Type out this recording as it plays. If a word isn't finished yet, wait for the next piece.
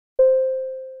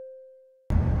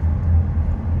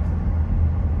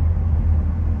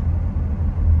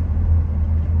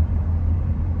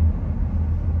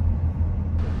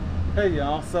Hey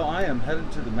y'all, so I am headed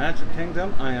to the Magic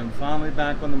Kingdom. I am finally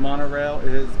back on the monorail. It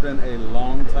has been a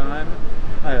long time.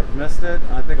 I have missed it.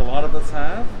 I think a lot of us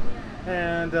have.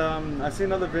 And I've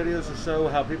seen other videos that show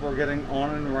how people are getting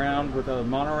on and around with a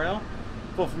monorail.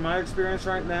 But from my experience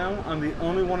right now, I'm the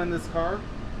only one in this car.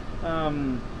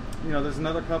 You know, there's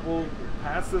another couple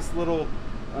past this little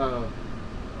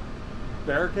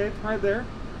barricade right there.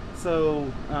 So,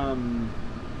 I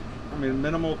mean,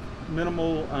 minimal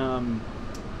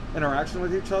interaction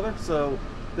with each other. So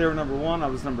they were number one, I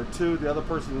was number two, the other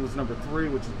person was number three,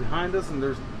 which is behind us, and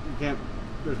there's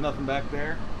nothing back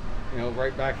there. You know,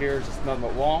 right back here is just nothing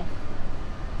but wall.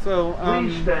 So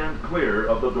please stand clear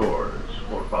of the doors.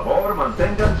 Por favor,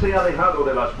 manténganse alejado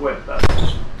de las puertas.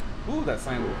 Ooh, that's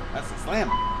a slam.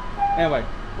 Anyway,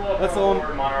 let's go.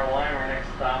 Monorail line. Our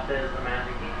next stop is the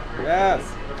Magic Kingdom. Yes.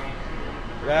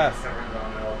 Yes.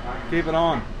 Keep it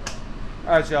on.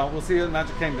 All right, y'all. We'll see you at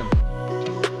Magic Kingdom.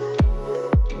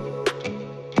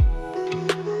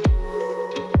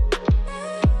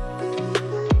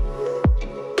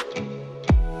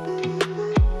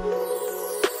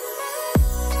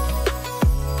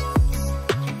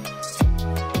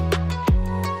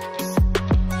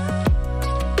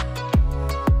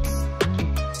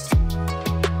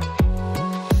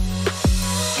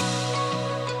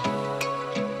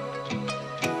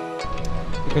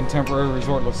 Contemporary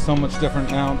resort looks so much different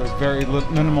now. There's very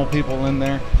minimal people in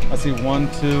there. I see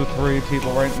 1, 2, 3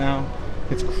 people right now.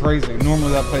 It's crazy.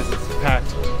 Normally that place is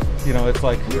packed. You know, it's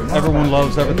like everyone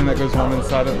loves everything that goes on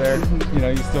inside of there. You know,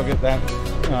 you still get that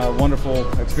wonderful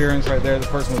experience right there. The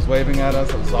person was waving at us.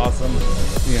 It was awesome.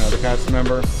 You know, the cast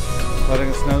member letting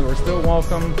us know that we're still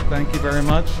welcome. Thank you very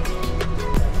much.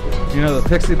 You know, the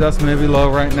pixie dust may be low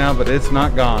right now, but it's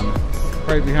not gone.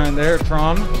 Right behind there,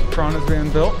 Tron is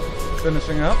being built.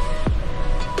 Finishing up.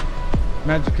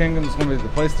 Magic Kingdom is going to be the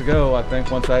place to go, I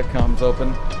think, once that comes open.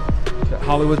 The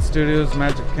Hollywood Studios,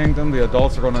 Magic Kingdom, the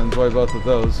adults are going to enjoy both of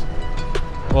those.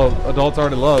 Well, adults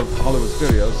already love Hollywood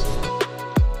Studios.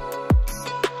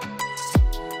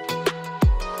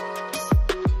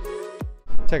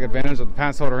 Take advantage of the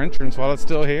pass holder entrance while it's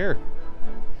still here.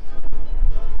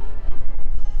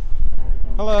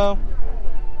 Hello.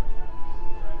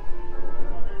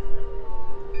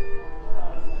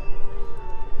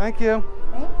 Thank you.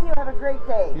 Thank you. Have a great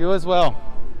day. You as well.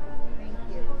 Thank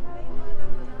you.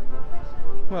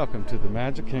 Welcome to the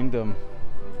Magic Kingdom.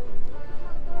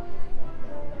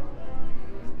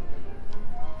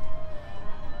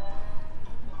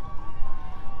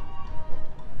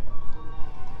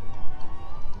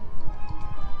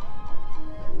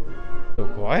 So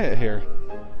quiet here.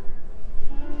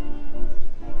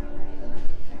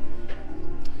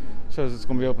 Shows it's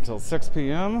going to be open until 6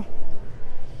 p.m.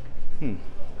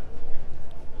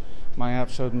 My app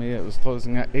showed me it was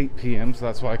closing at 8 p.m., so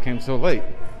that's why I came so late.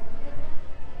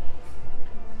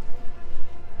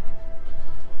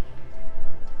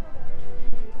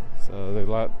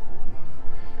 So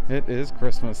it is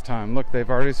Christmas time. Look, they've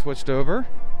already switched over.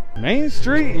 Main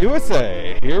Street,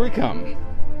 USA. Here we come.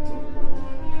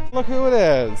 Look who it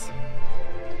is.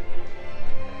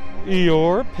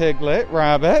 Your Piglet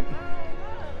Rabbit.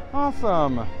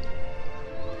 Awesome.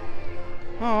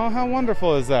 Oh, how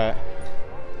wonderful is that?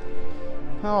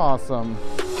 How awesome.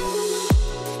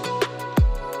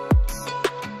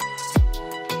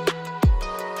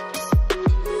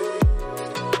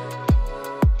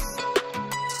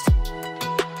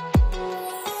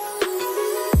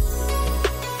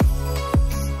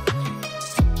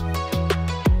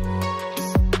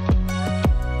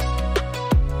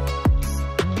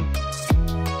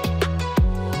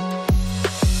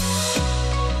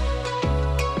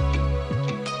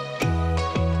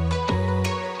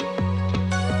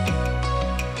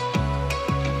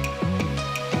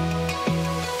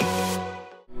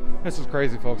 This is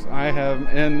crazy, folks. I am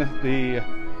in the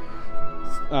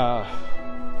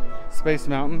Space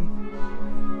Mountain.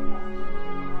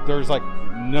 There's like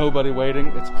nobody waiting.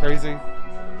 It's crazy.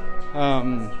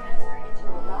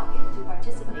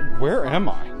 Where am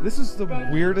I? This is the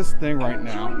weirdest thing right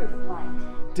now.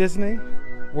 Disney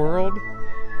World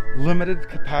limited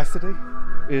capacity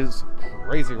is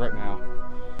crazy right now.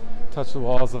 Touch the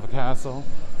walls of a castle.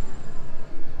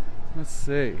 Let's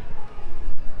see.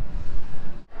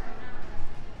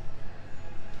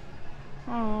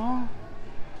 Aww.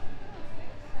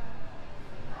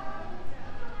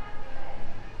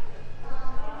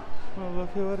 Well, look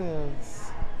who it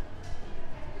is.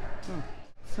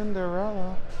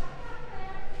 Cinderella.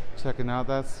 Checking out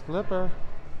that slipper.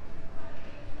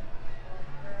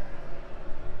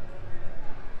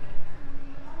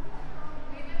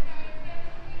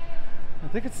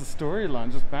 think it's the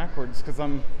storyline just backwards because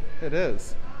it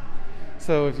is.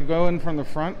 So if you go in from the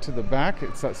front to the back,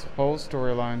 it's that whole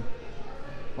storyline.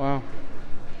 Wow.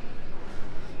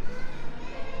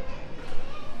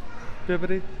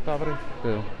 Bibbidi bobbidi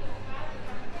boo.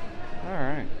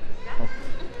 Alright. Oh.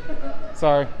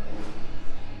 Sorry.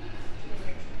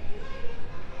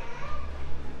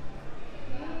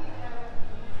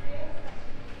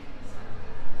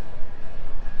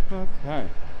 Okay.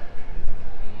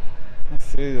 Let's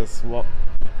see this. Well,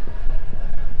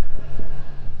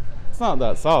 it's not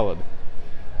that solid.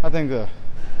 I think the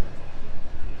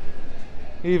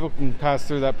evil can pass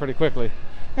through that pretty quickly.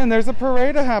 And there's a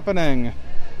parade happening.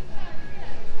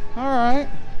 Alright.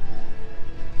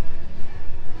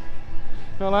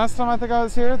 Now last time I think I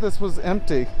was here, this was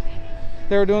empty.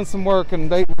 They were doing some work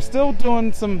and they were still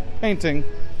doing some painting.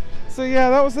 So yeah,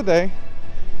 that was the day.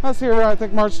 I was here, I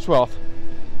think, March 12th.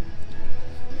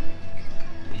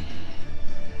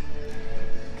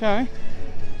 Okay.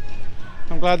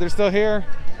 I'm glad they're still here.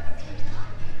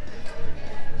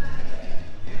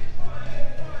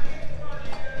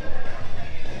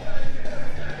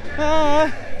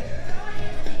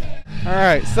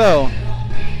 Alright, so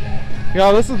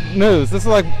y'all, this is news. This is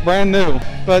like brand new.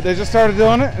 But they just started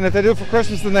doing it, and if they do it for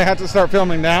Christmas, then they have to start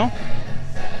filming now.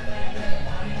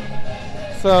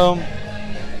 So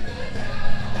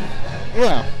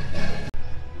yeah.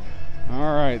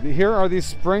 Alright, here are these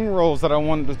spring rolls that I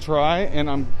wanted to try, and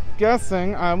I'm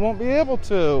guessing I won't be able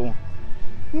to.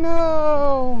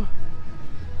 No!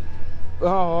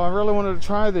 Oh, I really wanted to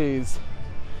try these.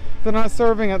 They're not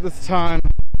serving at this time.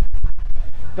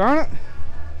 Darn it!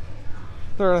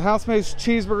 They're house-made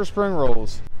cheeseburger spring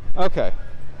rolls. Okay.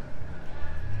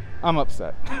 I'm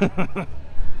upset. I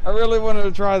really wanted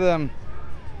to try them.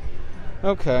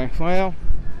 Okay, well,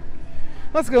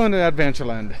 let's go into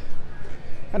Adventureland.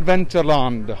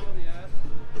 Adventureland.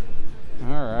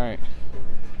 Alright.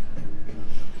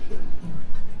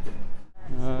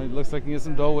 It looks like you can get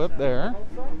some Dole Whip there.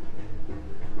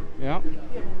 Yep.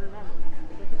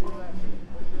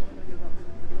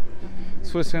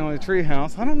 Swiss Family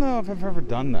Treehouse. I don't know if I've ever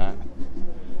done that.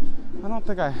 I don't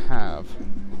think I have.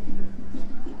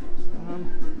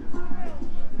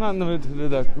 Not in the mood to do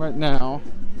that right now.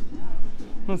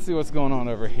 Let's see what's going on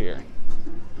over here.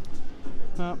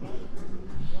 I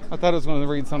thought I was going to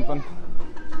read something.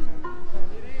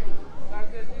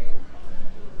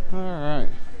 Alright.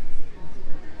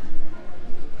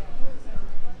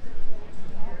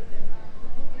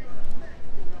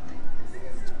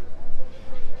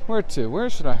 Where to? Where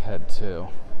should I head to?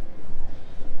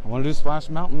 I want to do Splash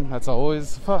Mountain. That's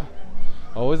always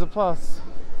always a plus.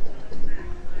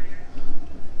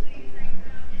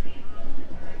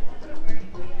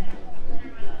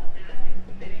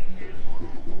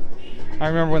 I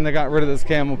remember when they got rid of this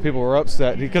camel, people were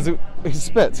upset because he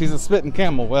spits. He's a spitting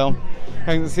camel. Well,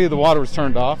 I can see the water was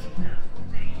turned off,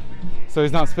 so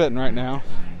he's not spitting right now.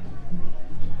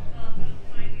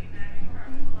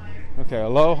 Okay,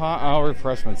 Aloha Isle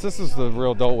Refreshments. This is the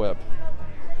real Dole Whip.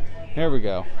 Here we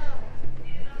go.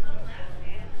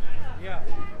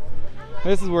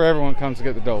 This is where everyone comes to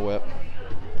get the Dole Whip.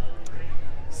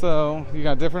 So you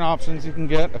got different options. You can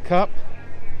get a cup.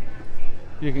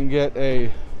 You can get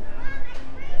a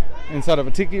inside of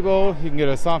a tiki bowl. You can get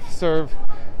a soft serve,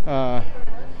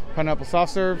 pineapple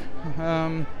soft serve,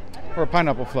 or a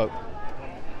pineapple float.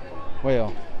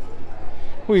 Well,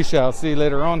 we shall see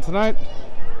later on tonight.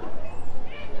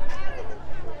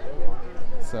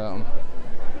 So,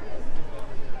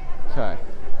 okay.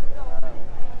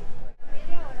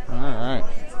 Alright.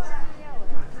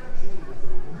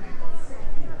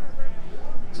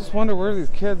 Just wonder where these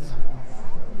kids...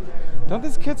 Don't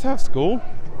these kids have school?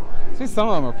 See, some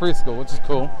of them are preschool, which is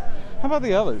cool. How about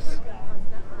the others?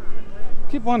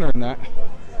 Keep wondering that.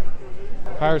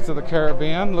 Pirates of the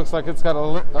Caribbean. Looks like it's got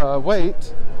a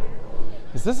wait.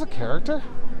 Is this a character?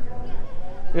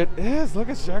 It is. Look,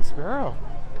 it's Jack Sparrow.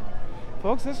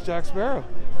 Folks, it's Jack Sparrow.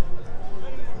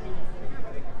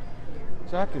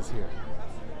 Jack is here.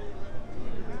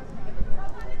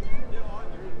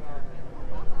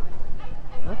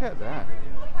 Look at that.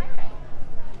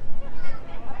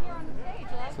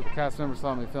 So the cast member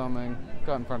saw me filming,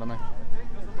 got in front of me.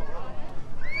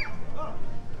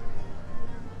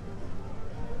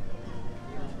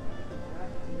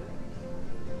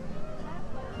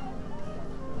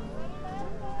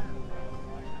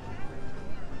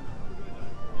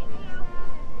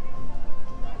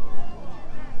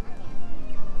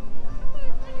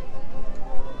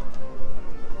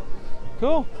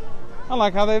 Cool. I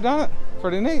like how they've done it.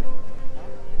 Pretty neat.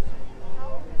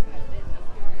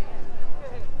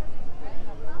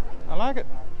 I like it.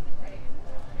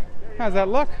 How's that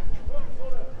look?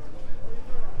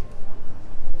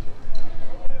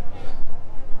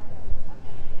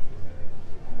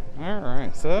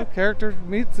 Alright, so character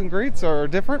meets and greets are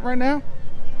different right now,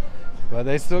 but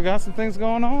they still got some things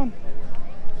going on.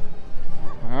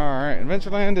 Alright,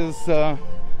 Adventureland is,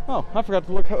 oh, I forgot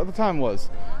to look what the time was.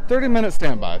 30-minute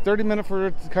standby, 30-minute for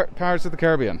Pirates of the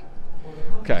Caribbean.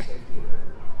 Okay.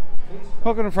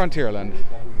 Welcome to Frontierland.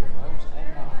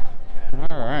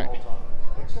 Alright.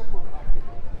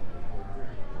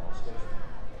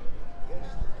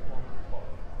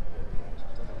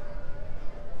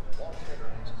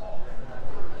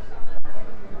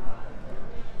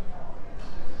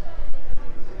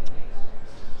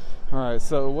 Alright,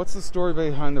 so what's the story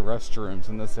behind the restrooms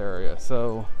in this area?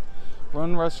 So,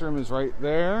 one restroom is right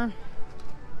there.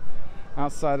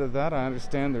 Outside of that, I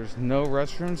understand there's no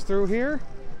restrooms through here.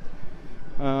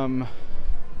 They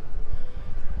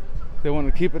want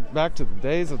to keep it back to the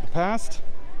days of the past.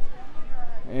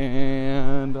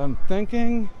 And I'm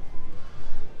thinking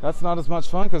that's not as much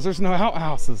fun because there's no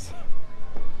outhouses.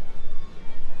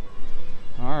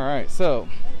 Alright, so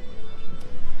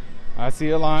I see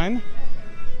a line.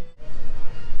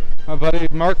 My buddy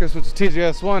Marcus, which is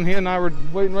TGS1, he and I were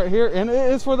waiting right here, and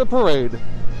it is for the parade.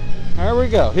 There we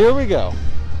go. Here we go.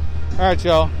 All right,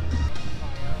 y'all.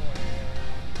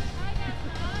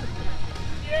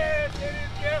 Yes, it is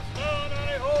Gaston on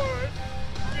a horse.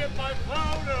 Get my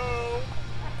photo.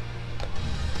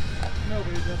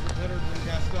 Nobody does it better than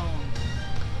Gaston.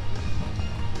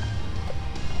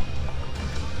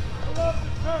 I love the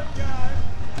turf, guys.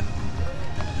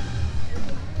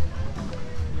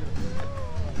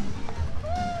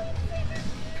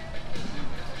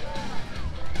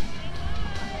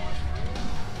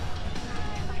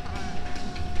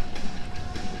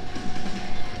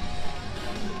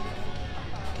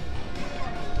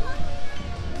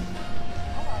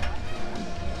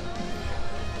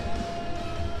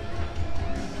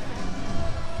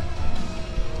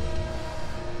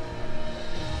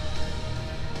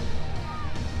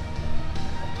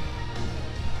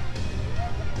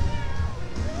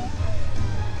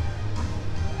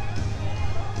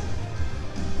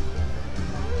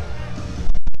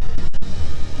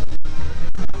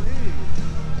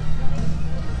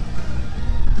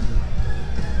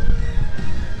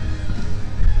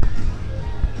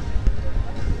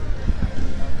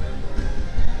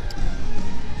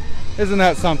 Isn't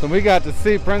that something? We got to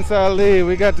see Prince Ali,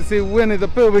 we got to see Winnie the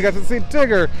Pooh, we got to see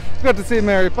Tigger, we got to see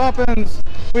Mary Poppins,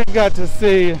 we got to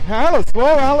see Alice.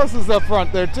 Well, Alice is up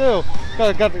front there too.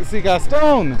 Got to see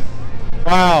Gaston.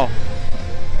 Wow.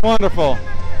 Wonderful.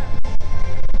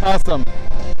 Awesome.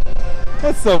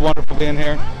 It's so wonderful being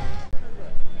here.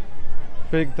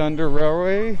 Big Thunder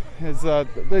Railway is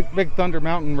Big Thunder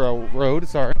Mountain Road,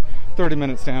 sorry.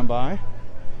 30-minute standby.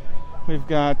 We've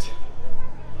got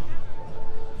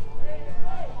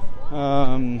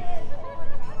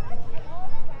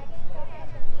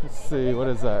let's see, what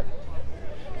is that?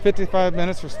 55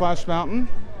 minutes for Splash Mountain.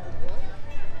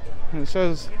 And it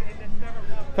shows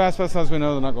Fast Pass as we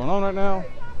know they're not going on right now,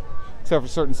 except for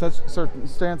certain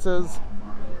circumstances.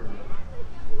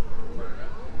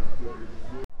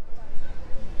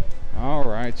 All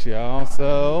right, y'all.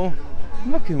 So,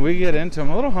 what can we get into? I'm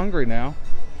a little hungry now.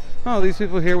 Oh, these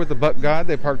people here with the butt guide,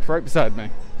 they parked right beside me.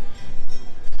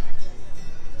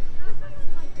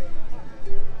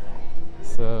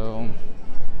 So,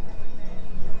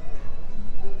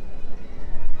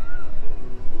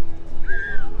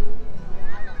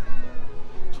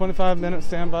 "25-minute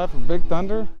standby for Big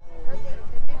Thunder."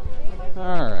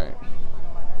 All right.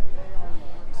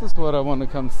 This is what I want to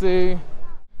come see.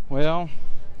 Well,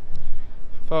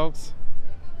 folks,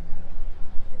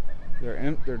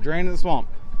 they're draining the swamp.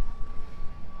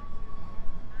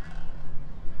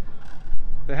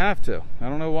 They have to. I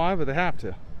don't know why, but they have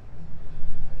to.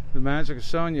 The magic is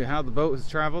showing you how the boat has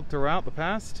traveled throughout the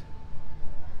past.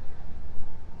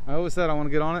 I always said I want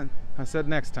to get on it. I said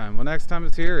next time. Well, next time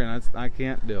it's here, and I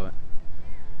can't do it.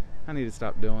 I need to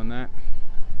stop doing that.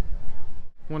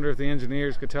 Wonder if the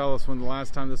engineers could tell us when the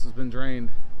last time this has been drained.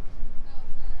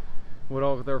 What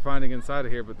all they're finding inside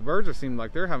of here. But the birds seem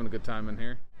like they're having a good time in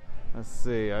here. Let's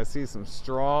see. I see some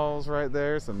straws right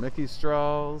there. Some Mickey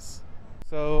straws.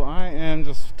 So I am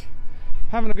just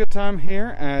having a good time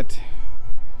here at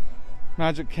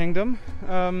Magic Kingdom.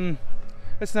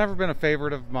 It's never been a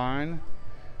favorite of mine.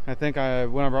 I think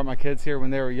when I brought my kids here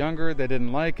when they were younger, they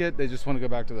didn't like it. They just want to go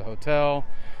back to the hotel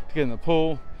to get in the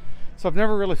pool. So I've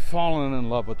never really fallen in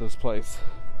love with this place.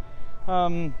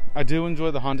 I do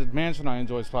enjoy the Haunted Mansion. I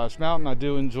enjoy Splash Mountain. I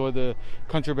do enjoy the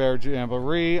Country Bear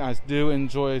Jamboree. I do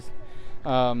enjoy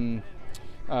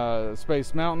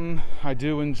Space Mountain. I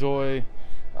do enjoy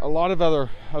a lot of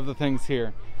the things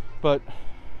here, but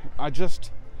I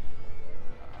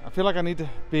feel like I need to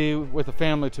be with a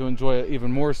family to enjoy it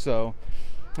even more so.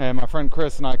 And my friend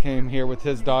Chris and I came here with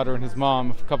his daughter and his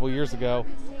mom a couple years ago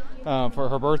for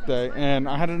her birthday, and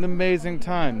I had an amazing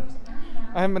time.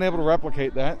 I haven't been able to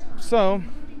replicate that, so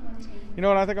you know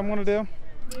what I think I'm going to do?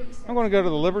 I'm going to go to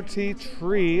the Liberty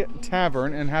Tree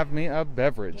Tavern and have me a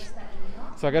beverage.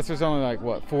 So I guess there's only like,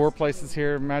 what, 4 places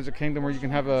here in Magic Kingdom where you can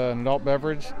have an adult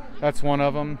beverage. That's one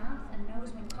of them.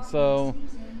 So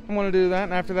I'm going to do that,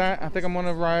 and after that, I think I'm going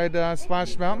to ride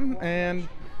Splash Mountain, and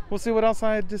we'll see what else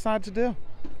I decide to do.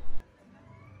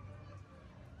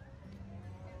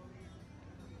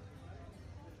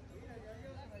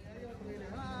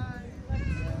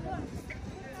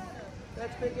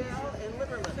 That's Big Al and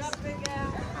Liverless. What's up, Big Al?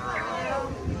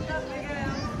 What's up, Big Al?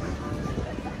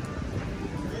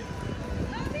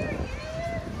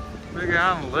 Big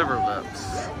Al and liver lips.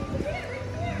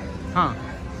 Huh.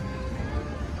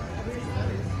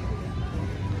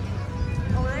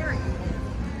 Oh, there he is.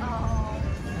 Oh.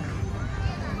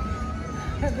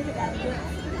 Look at that.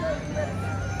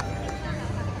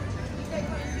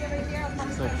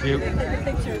 So cute.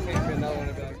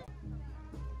 Picture.